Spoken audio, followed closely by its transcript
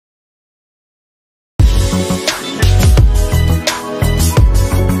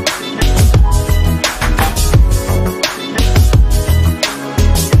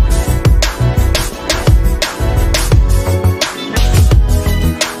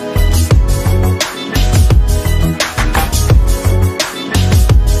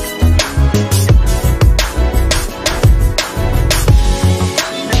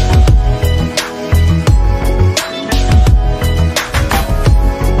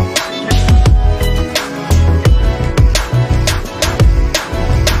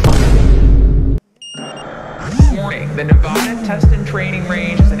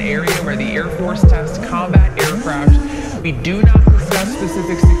We do not discuss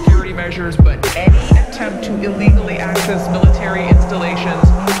specific security measures, but any attempt to illegally access military installations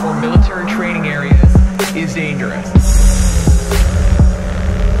or military training areas is dangerous.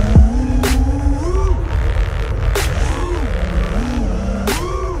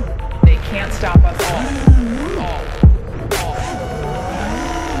 They can't stop us all.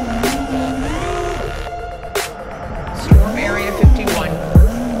 Storm Area 51.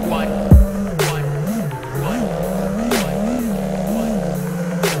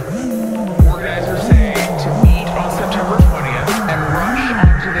 Organizers say to meet on September 20th and rush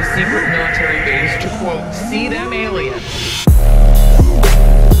onto the secret military base to, quote, see them aliens.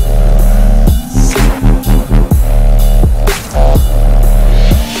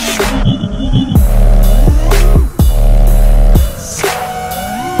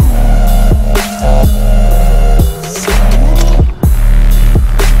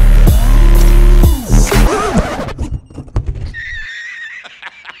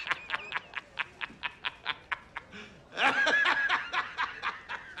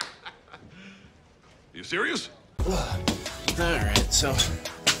 You serious? Alright, so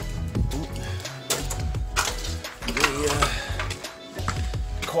the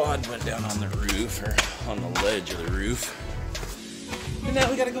quad went down on the roof, or on the ledge of the roof, and now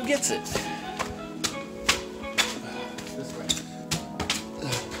we gotta go get it. This way.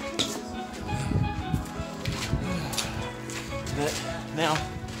 But now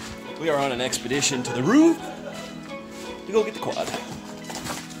we are on an expedition to the roof to go get the quad.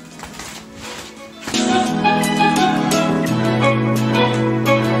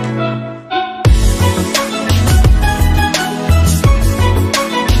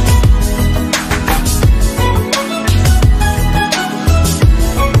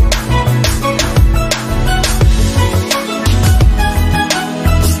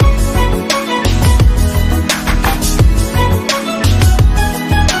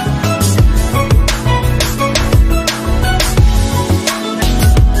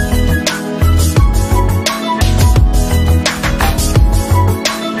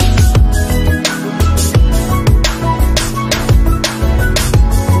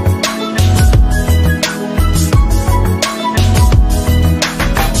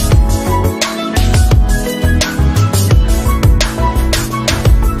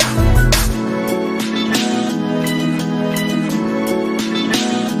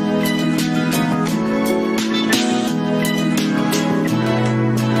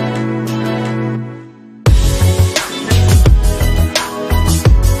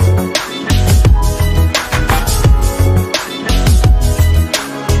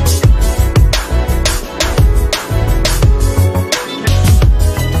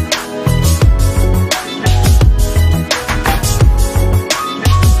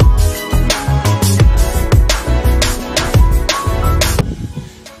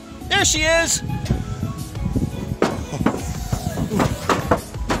 There she is!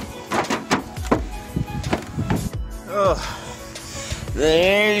 Oh,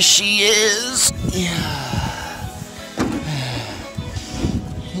 there she is! Yeah.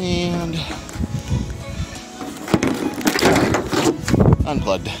 And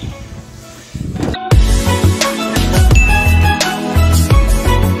unplugged.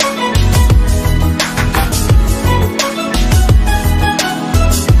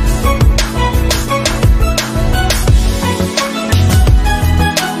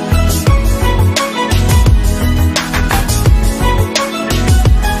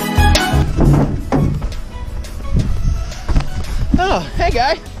 Oh, hey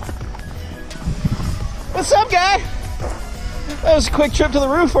guy. What's up, guy? That was a quick trip to the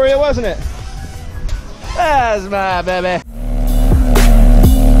roof for you, wasn't it? That's my baby.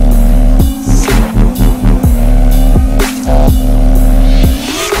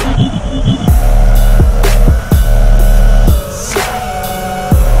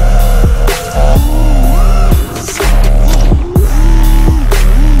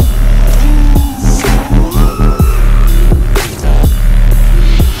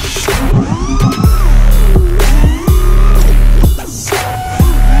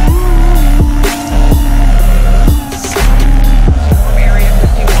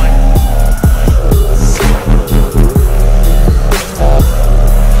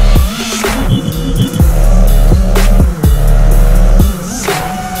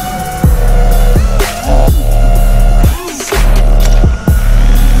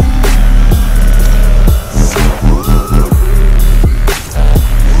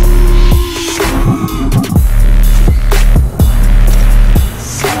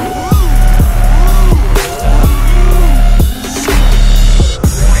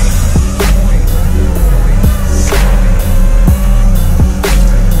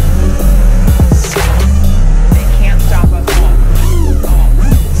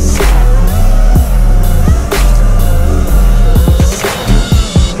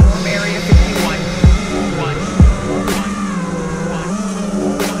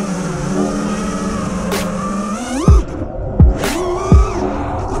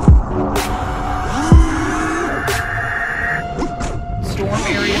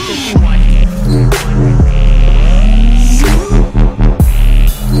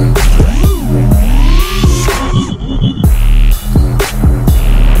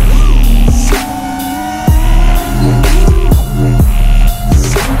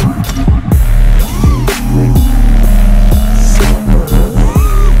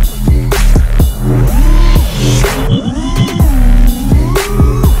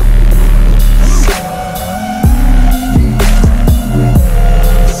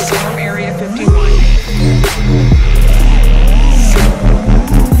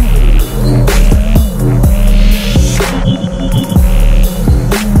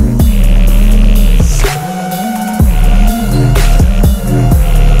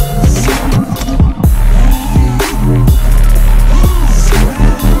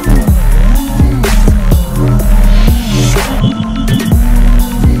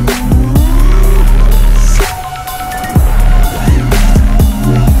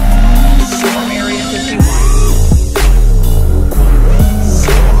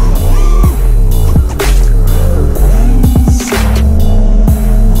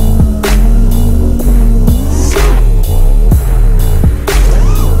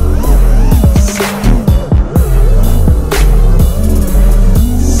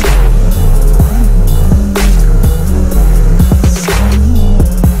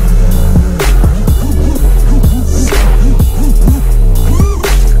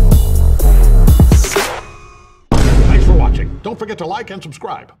 and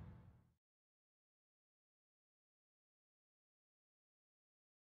subscribe.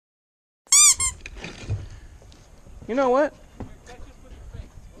 You know what?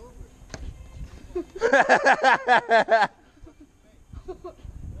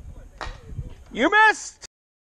 You missed!